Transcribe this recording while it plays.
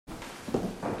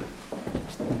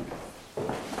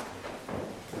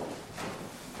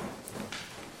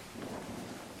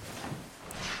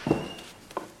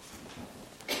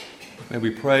May we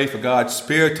pray for God's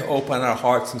Spirit to open our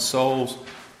hearts and souls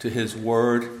to His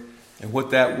Word and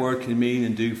what that Word can mean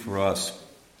and do for us.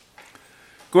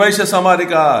 Gracious Almighty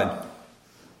God,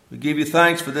 we give you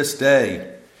thanks for this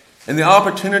day and the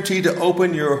opportunity to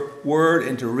open your Word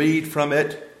and to read from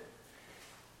it.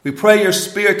 We pray your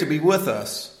Spirit to be with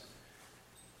us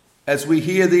as we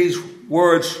hear these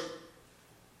words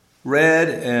read,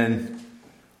 and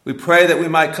we pray that we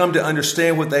might come to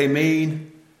understand what they mean,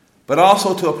 but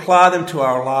also to apply them to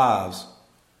our lives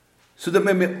so that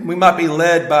we might be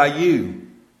led by you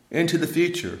into the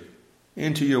future,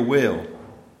 into your will.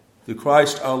 Through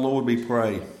Christ our Lord we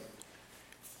pray.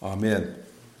 Amen.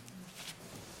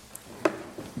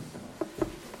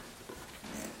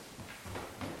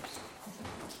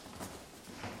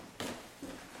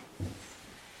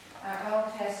 Our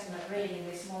Old Testament reading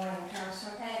this morning comes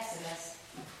from Exodus,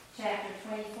 chapter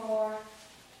 24,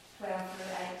 12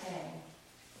 through 18.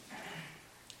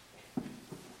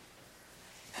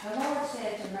 The Lord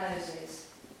said to Moses,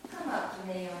 "Come up to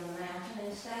me on the mountain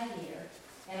and stay here,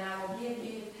 and I will give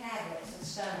you tablets of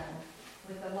stone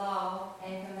with the law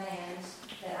and commands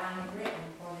that I have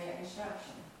written for their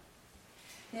instruction."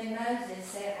 Then Moses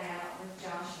set out with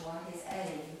Joshua his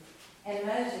aide, and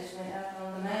Moses went up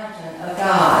on the mountain of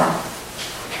God.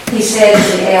 He said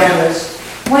to the elders,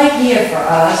 "Wait here for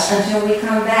us until we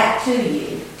come back to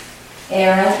you.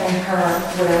 Aaron and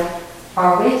Hur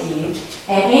are with you,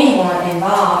 and anyone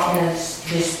involved in a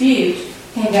dispute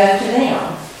can go to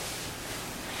them."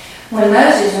 When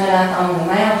Moses went up on the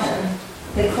mountain,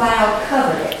 the cloud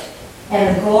covered it,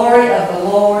 and the glory of the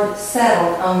Lord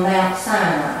settled on Mount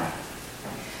Sinai.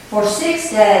 For 6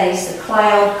 days the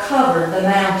cloud covered the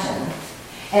mountain,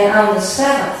 and on the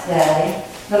 7th day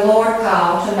the Lord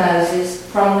called to Moses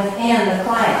from within the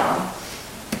cloud.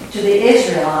 To the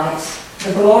Israelites,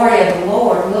 the glory of the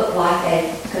Lord looked like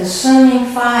a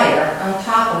consuming fire on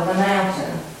top of the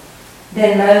mountain.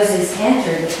 Then Moses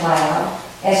entered the cloud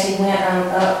as he went on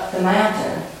up the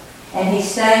mountain, and he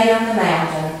stayed on the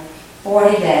mountain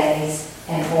 40 days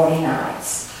and 40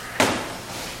 nights.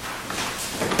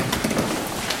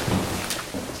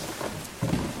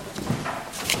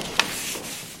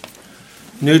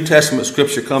 New Testament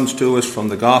scripture comes to us from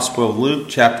the Gospel of Luke,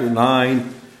 chapter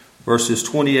 9, verses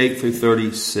 28 through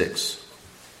 36.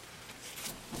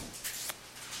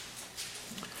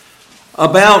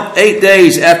 About 8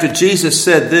 days after Jesus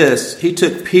said this, he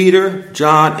took Peter,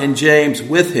 John, and James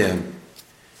with him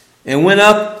and went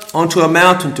up onto a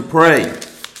mountain to pray.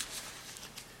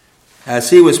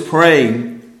 As he was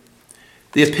praying,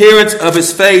 the appearance of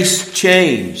his face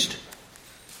changed,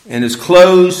 and his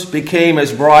clothes became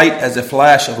as bright as a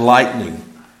flash of lightning.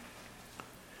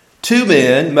 2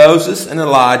 men, Moses and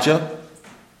Elijah,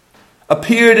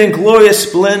 appeared in glorious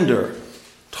splendor,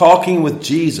 talking with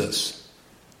Jesus.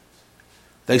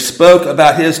 They spoke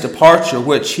about his departure,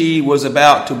 which he was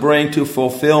about to bring to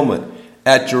fulfillment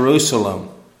at Jerusalem.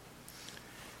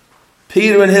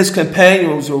 Peter and his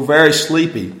companions were very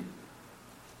sleepy.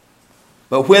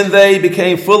 But when they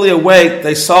became fully awake,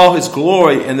 they saw his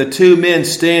glory and the 2 men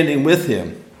standing with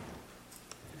him.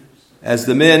 As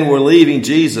the men were leaving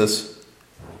Jesus,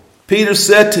 Peter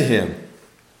said to him,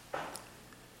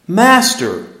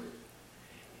 "Master,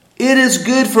 it is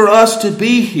good for us to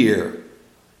be here.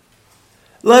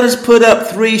 Let us put up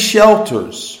 3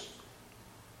 shelters,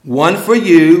 one for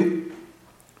you,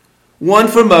 one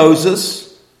for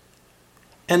Moses,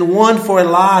 and one for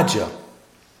Elijah."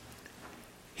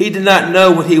 He did not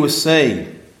know what he was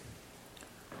saying.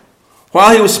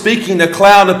 While he was speaking, a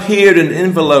cloud appeared and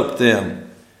enveloped them,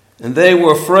 and they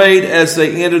were afraid as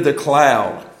they entered the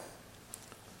cloud.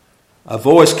 A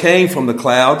voice came from the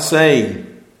cloud saying,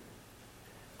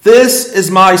 "This is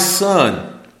my son,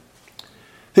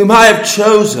 whom I have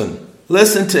chosen.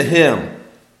 Listen to him."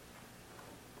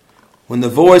 When the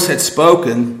voice had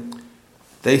spoken,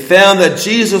 they found that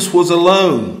Jesus was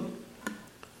alone.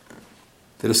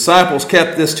 The disciples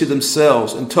kept this to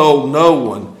themselves and told no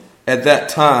one at that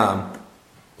time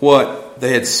what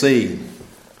they had seen.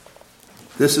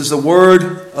 This is the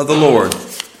word of the Lord.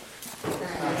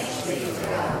 Thanks be to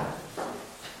God.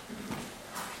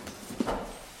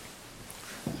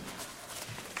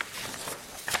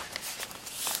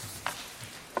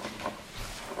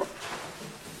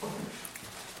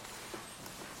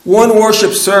 One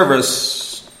worship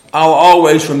service I'll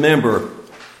always remember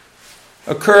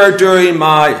occurred during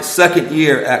my 2nd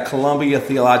year at Columbia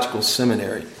Theological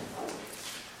Seminary.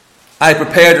 I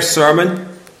prepared a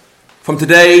sermon from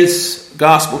today's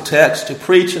gospel text to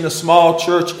preach in a small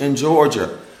church in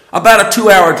Georgia, about a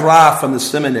 2-hour drive from the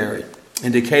seminary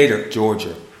in Decatur,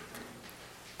 Georgia.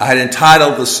 I had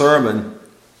entitled the sermon,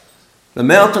 The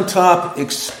Mountaintop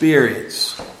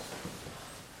Experience.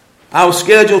 I was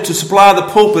scheduled to supply the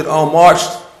pulpit on March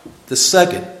the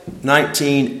 2nd,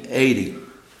 1980.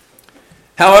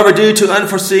 However, due to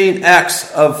unforeseen acts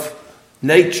of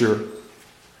nature,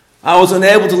 I was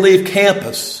unable to leave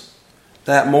campus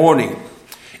that morning.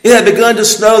 It had begun to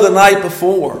snow the night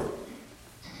before,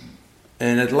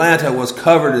 and Atlanta was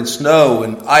covered in snow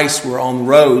and ice were on the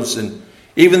roads, and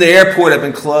even the airport had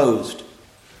been closed.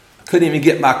 I couldn't even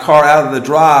get my car out of the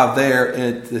drive there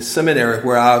at the seminary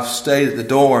where I stayed at the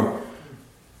dorm.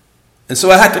 And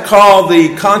so I had to call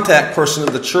the contact person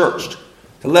of the church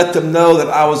to let them know that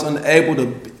I was unable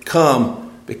to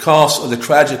come because of the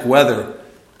tragic weather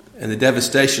and the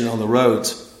devastation on the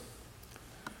roads.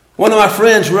 One of my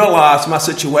friends realized my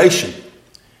situation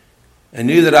and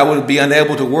knew that I would be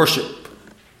unable to worship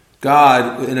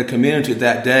God in a community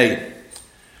that day.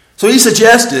 So he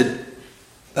suggested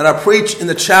that I preach in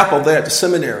the chapel there at the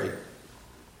seminary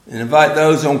and invite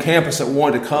those on campus that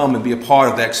wanted to come and be a part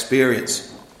of that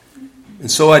experience. And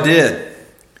so I did.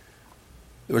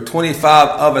 There were 25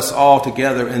 of us all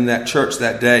together in that church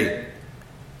that day.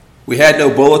 We had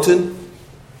no bulletin,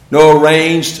 no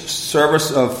arranged service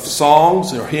of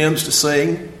songs or hymns to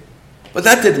sing, but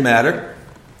that didn't matter.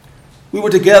 We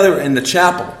were together in the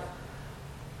chapel,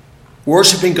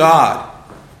 worshiping God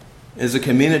as a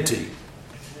community.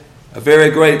 A very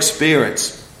great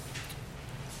experience.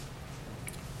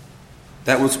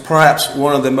 That was perhaps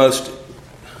one of the most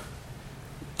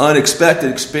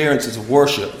unexpected experiences of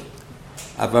worship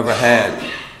I've ever had.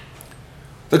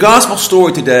 The gospel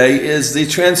story today is the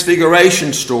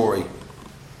Transfiguration story.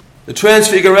 The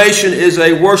Transfiguration is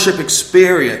a worship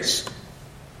experience.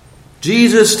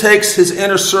 Jesus takes his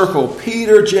inner circle,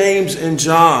 Peter, James, and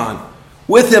John,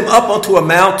 with him up onto a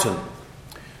mountain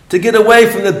to get away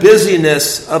from the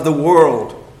busyness of the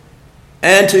world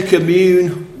and to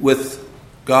commune with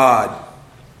God.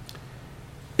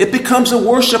 It becomes a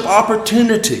worship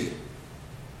opportunity.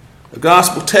 The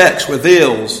gospel text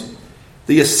reveals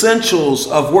the essentials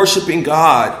of worshiping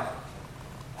God,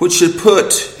 which should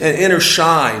put an inner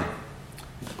shine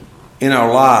in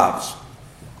our lives.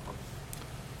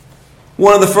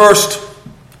 One of the first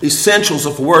essentials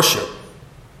of worship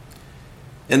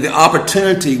and the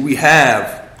opportunity we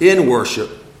have in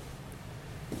worship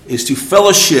is to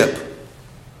fellowship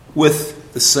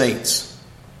with the saints.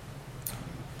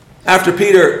 After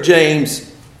Peter,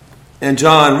 James, and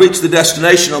John reach the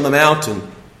destination on the mountain,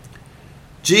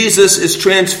 Jesus is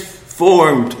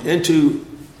transformed into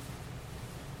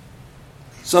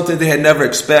something they had never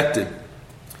expected.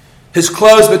 His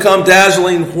clothes become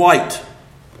dazzling white.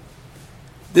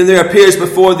 Then there appears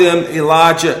before them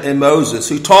Elijah and Moses,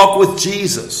 who talk with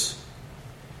Jesus.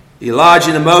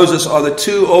 Elijah and Moses are the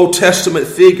two Old Testament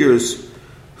figures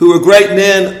who were great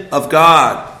men of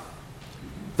God.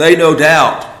 They, no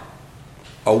doubt,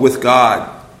 are with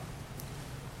God.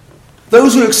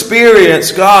 Those who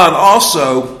experience God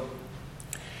also,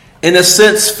 in a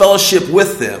sense, fellowship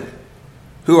with them,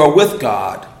 who are with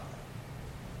God.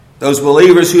 Those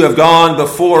believers who have gone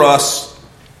before us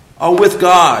are with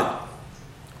God.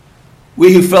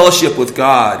 We who fellowship with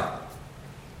God,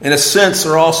 in a sense,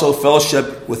 are also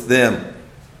fellowship with them.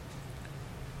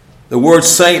 The word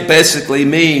saint basically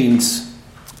means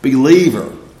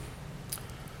believer.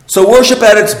 So worship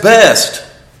at its best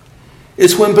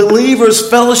is when believers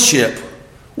fellowship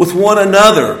with one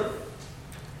another.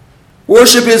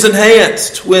 Worship is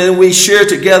enhanced when we share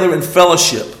together in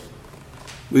fellowship.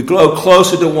 We grow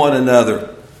closer to one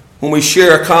another when we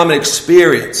share a common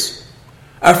experience.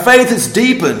 Our faith is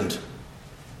deepened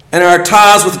and our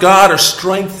ties with God are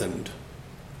strengthened.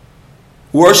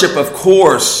 Worship, of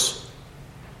course,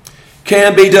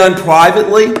 can be done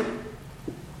privately,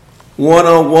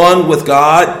 one-on-one with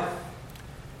God.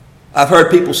 I've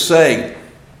heard people say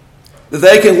that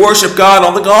they can worship God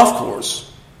on the golf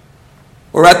course,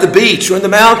 or at the beach, or in the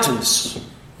mountains,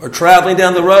 or traveling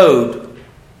down the road,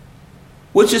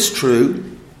 which is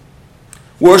true.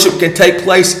 Worship can take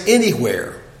place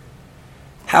anywhere.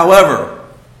 However,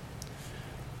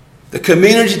 the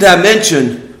community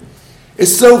dimension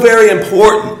is so very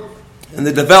important in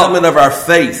the development of our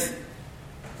faith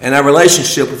and our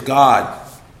relationship with God.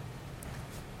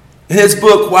 In his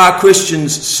book, Why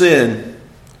Christians Sin,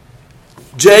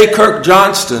 J. Kirk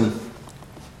Johnston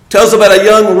tells about a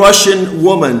young Russian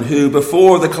woman who,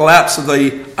 before the collapse of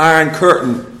the Iron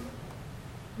Curtain,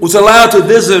 was allowed to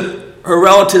visit her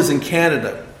relatives in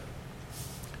Canada.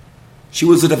 She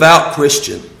was a devout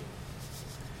Christian,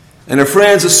 and her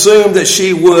friends assumed that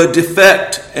she would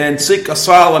defect and seek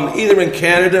asylum either in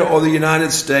Canada or the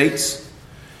United States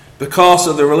because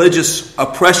of the religious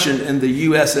oppression in the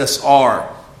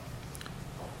USSR.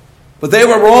 But they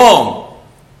were wrong.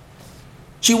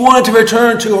 She wanted to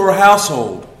return to her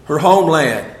household, her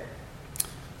homeland.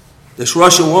 This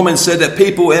Russian woman said that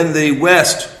people in the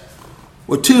West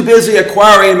were too busy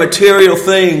acquiring material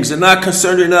things and not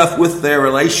concerned enough with their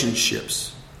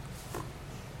relationships.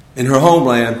 In her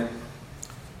homeland,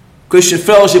 Christian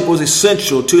fellowship was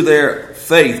essential to their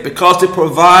faith because it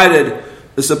provided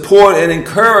the support and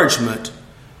encouragement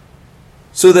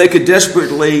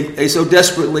they so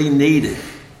desperately needed.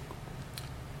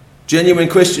 Genuine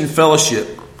Christian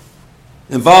fellowship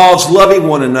involves loving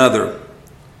one another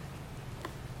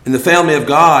in the family of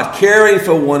God, caring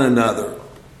for one another,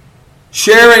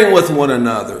 sharing with one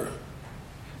another,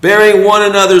 bearing one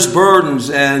another's burdens,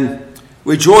 and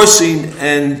rejoicing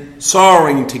and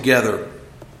sorrowing together.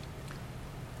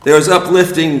 There is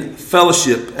uplifting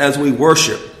fellowship as we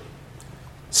worship,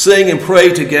 sing and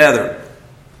pray together.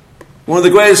 One of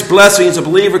the greatest blessings a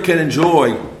believer can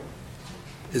enjoy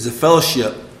is the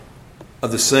fellowship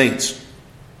of the saints.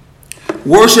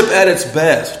 Worship at its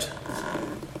best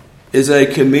is a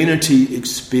community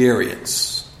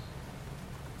experience.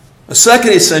 A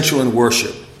second essential in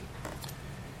worship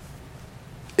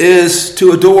is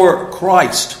to adore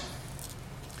Christ.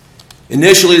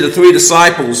 Initially, the three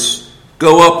disciples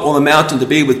go up on the mountain to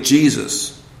be with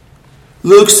Jesus.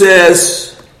 Luke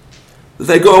says that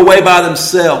they go away by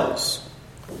themselves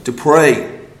to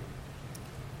pray.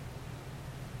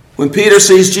 When Peter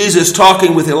sees Jesus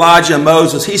talking with Elijah and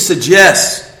Moses, he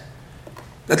suggests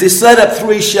that they set up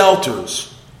 3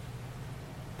 shelters,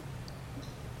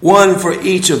 one for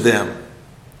each of them.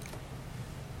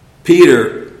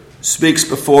 Peter speaks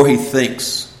before he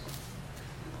thinks.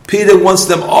 Peter wants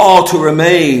them all to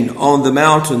remain on the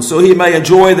mountain so he may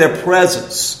enjoy their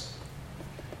presence.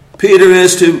 Peter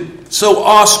is so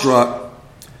awestruck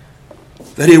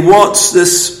that he wants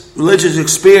this religious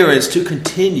experience to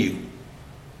continue.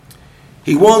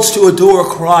 He wants to adore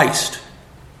Christ.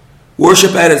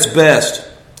 Worship at its best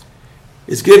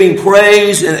is giving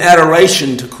praise and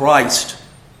adoration to Christ.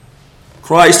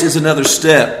 Christ is another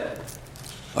step.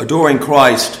 Adoring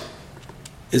Christ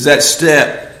is that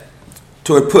step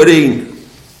toward putting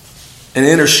an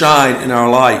inner shine in our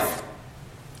life.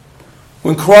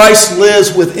 When Christ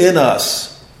lives within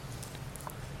us,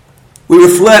 we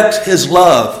reflect his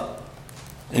love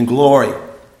and glory.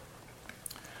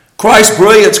 Christ's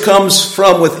brilliance comes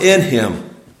from within him,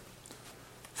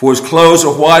 for his clothes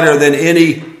are whiter than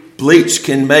any bleach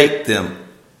can make them.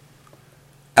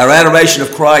 Our adoration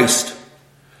of Christ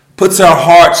puts our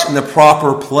hearts in the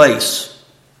proper place.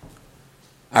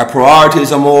 Our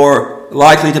priorities are more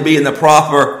likely to be in the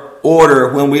proper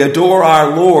order when we adore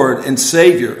our Lord and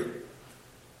Savior.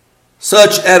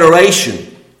 Such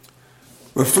adoration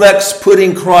reflects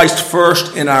putting Christ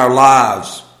first in our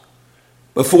lives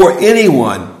before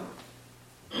anyone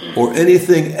or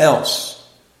anything else.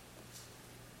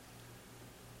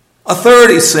 A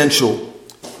third essential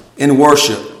in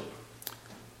worship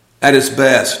at its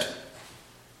best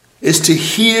is to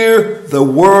hear the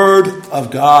word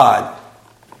of God.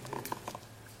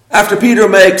 After Peter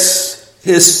makes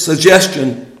his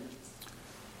suggestion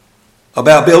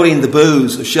about building the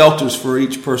booths, the shelters for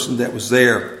each person that was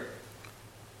there,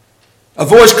 a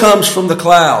voice comes from the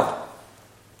cloud.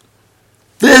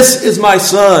 This is my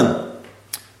son,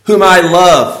 whom I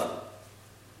love.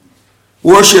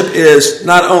 Worship is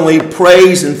not only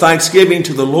praise and thanksgiving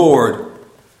to the Lord,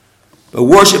 but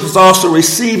worship is also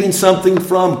receiving something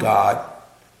from God.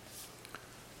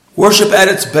 Worship at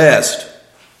its best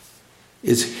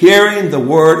is hearing the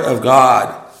word of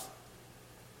God.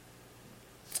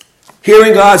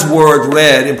 Hearing God's word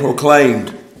read and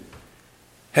proclaimed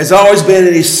has always been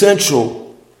an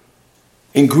essential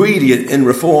ingredient in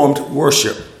Reformed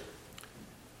worship.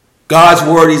 God's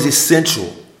word is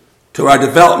essential to our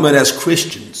development as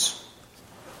Christians.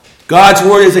 God's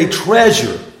word is a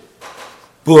treasure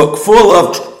book full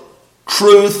of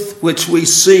truth which we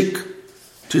seek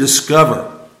to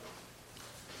discover.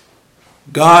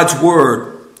 God's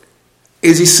word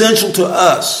is essential to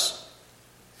us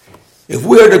if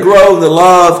we are to grow in the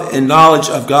love and knowledge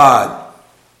of God.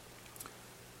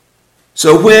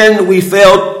 So when we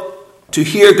fail to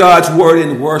hear God's word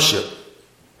in worship,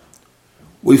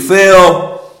 we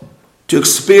fail to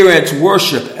experience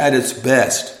worship at its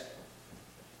best.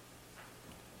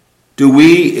 Do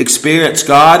we experience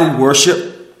God in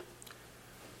worship?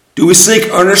 Do we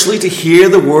seek earnestly to hear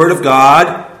the word of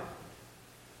God?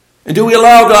 And do we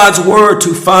allow God's word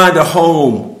to find a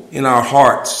home in our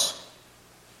hearts?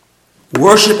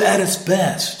 Worship at its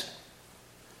best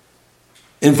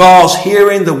involves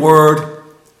hearing the word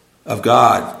of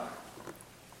God.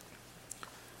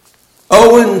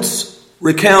 Owens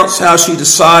recounts how she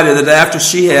decided that after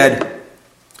she had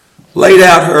laid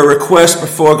out her request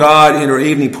before God in her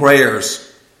evening prayers,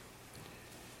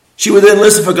 she would then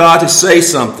listen for God to say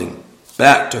something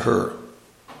back to her.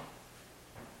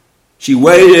 She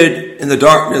waited in the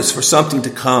darkness for something to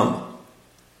come,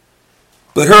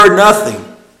 but heard nothing.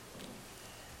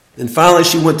 Then finally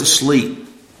she went to sleep.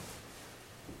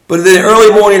 But in the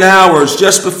early morning hours,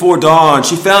 just before dawn,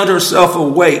 she found herself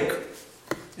awake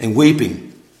and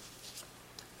weeping.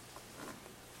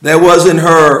 There was in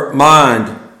her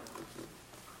mind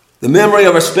the memory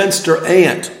of a spinster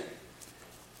aunt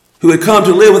who had come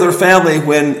to live with her family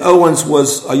when Owens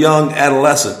was a young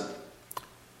adolescent.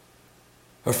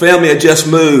 Her family had just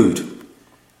moved,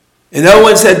 and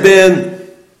Owens had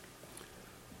been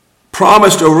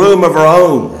promised a room of her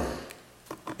own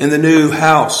in the new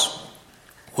house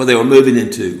where they were moving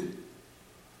into.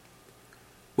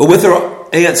 But with her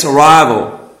aunt's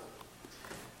arrival,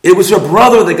 it was her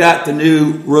brother that got the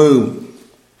new room,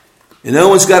 and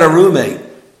Owens got a roommate,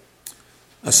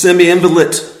 a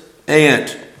semi-invalid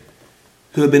aunt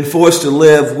who had been forced to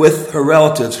live with her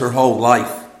relatives her whole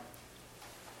life.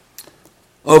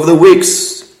 Over the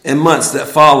weeks and months that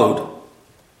followed,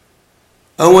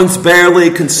 Owens barely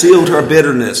concealed her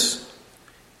bitterness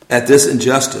at this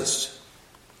injustice.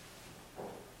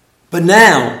 But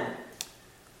now,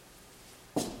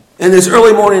 in this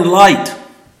early morning light,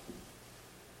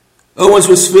 Owens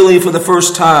was feeling for the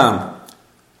first time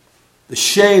the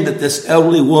shame that this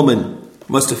elderly woman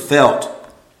must have felt,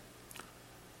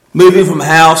 moving from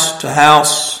house to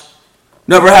house,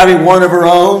 never having one of her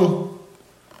own,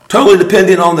 totally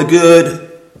dependent on the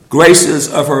good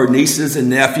graces of her nieces and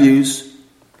nephews.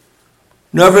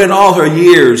 Never in all her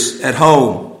years at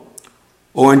home,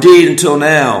 or indeed until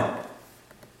now,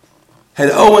 had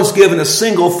Owens given a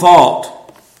single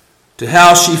thought to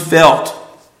how she felt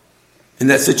in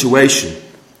that situation.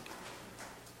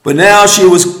 But now she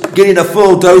was getting a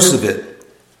full dose of it,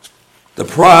 the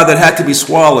pride that had to be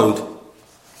swallowed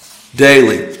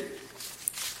daily.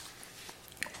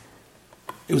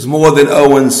 It was more than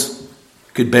Owens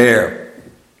could bear.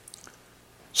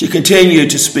 She continued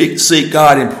to seek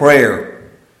God in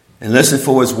prayer and listen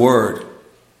for His word.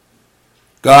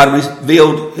 God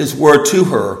revealed His word to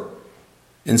her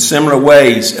in similar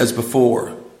ways as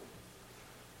before.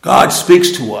 God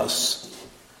speaks to us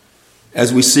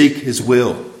as we seek His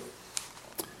will.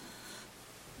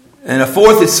 And a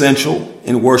fourth essential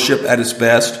in worship at its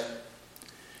best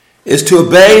is to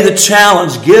obey the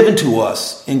challenge given to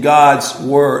us in God's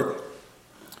word.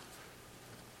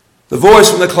 The voice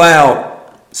from the cloud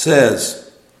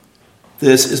says,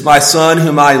 "This is my son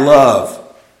whom I love.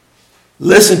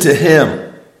 Listen to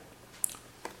him."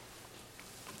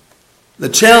 The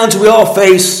challenge we all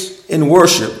face in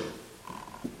worship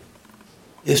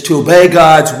is to obey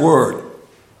God's word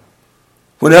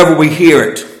whenever we hear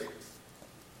it.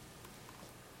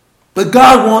 But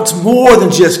God wants more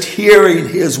than just hearing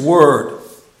His word.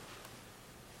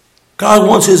 God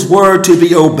wants His word to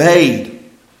be obeyed.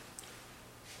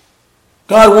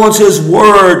 God wants His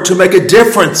word to make a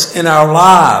difference in our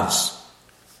lives.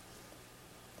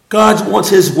 God wants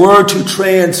His word to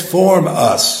transform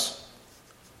us.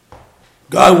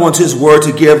 God wants His word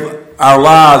to give our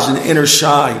lives an inner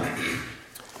shine,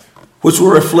 which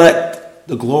will reflect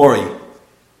the glory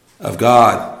of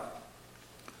God.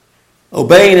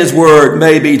 Obeying His word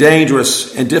may be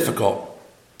dangerous and difficult.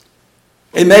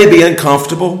 It may be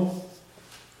uncomfortable.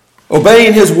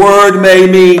 Obeying His word may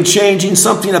mean changing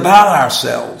something about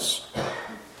ourselves.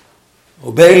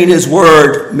 Obeying His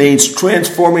word means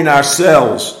transforming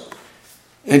ourselves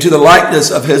into the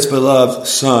likeness of His beloved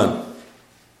Son.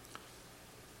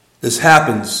 This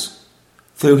happens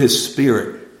through His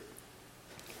Spirit.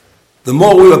 The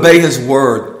more we obey His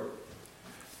word,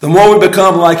 the more we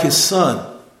become like His Son.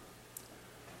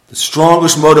 The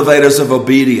strongest motivators of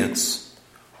obedience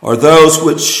are those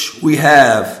which we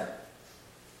have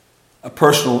a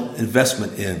personal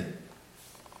investment in.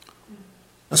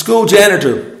 A school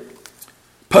janitor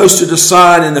posted a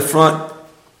sign in the front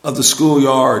of the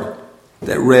schoolyard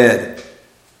that read,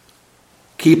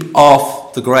 "Keep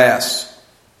off the grass."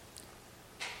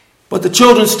 But the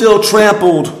children still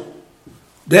trampled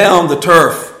down the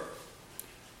turf.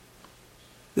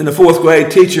 Then the fourth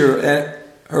grade teacher at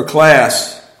her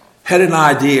class had an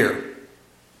idea.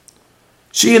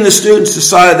 She and the students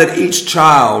decided that each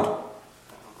child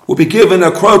would be given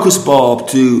a crocus bulb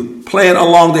to plant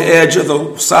along the edge of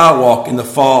the sidewalk in the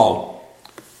fall.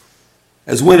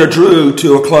 As winter drew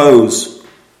to a close,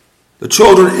 the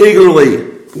children eagerly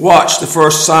watched the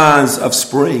first signs of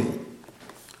spring.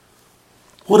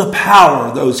 What a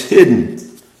power those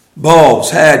hidden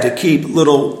bulbs had to keep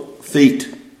little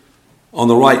feet on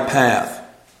the right path.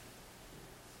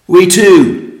 We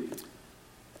too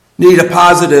need a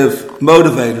positive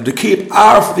motivator to keep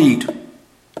our feet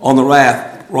on the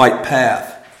right path.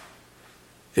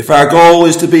 If our goal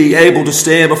is to be able to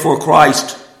stand before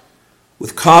Christ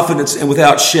with confidence and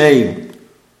without shame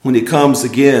when he comes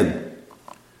again,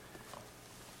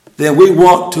 then we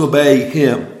want to obey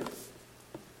him.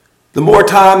 The more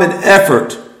time and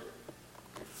effort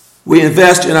we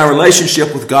invest in our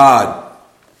relationship with God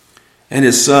and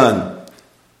his Son,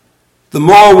 the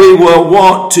more we will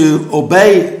want to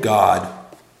obey God.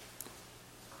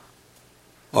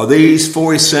 Are these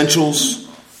four essentials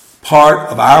part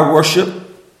of our worship?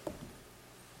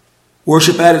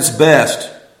 Worship at its best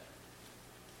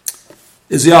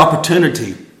is the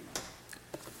opportunity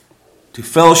to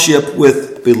fellowship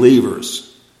with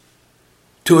believers,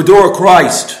 to adore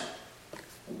Christ,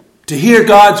 to hear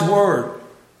God's word,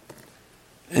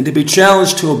 and to be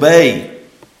challenged to obey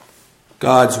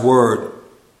God's word.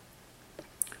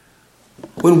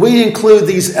 When we include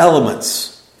these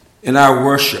elements in our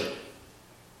worship,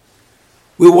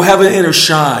 we will have an inner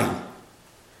shine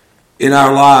in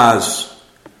our lives,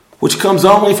 which comes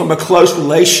only from a close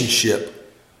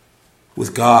relationship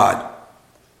with God.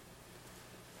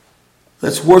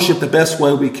 Let's worship the best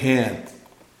way we can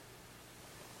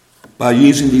by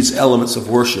using these elements of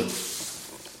worship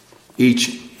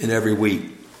each and every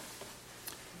week.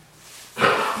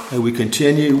 And we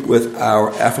continue with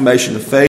our affirmation of faith.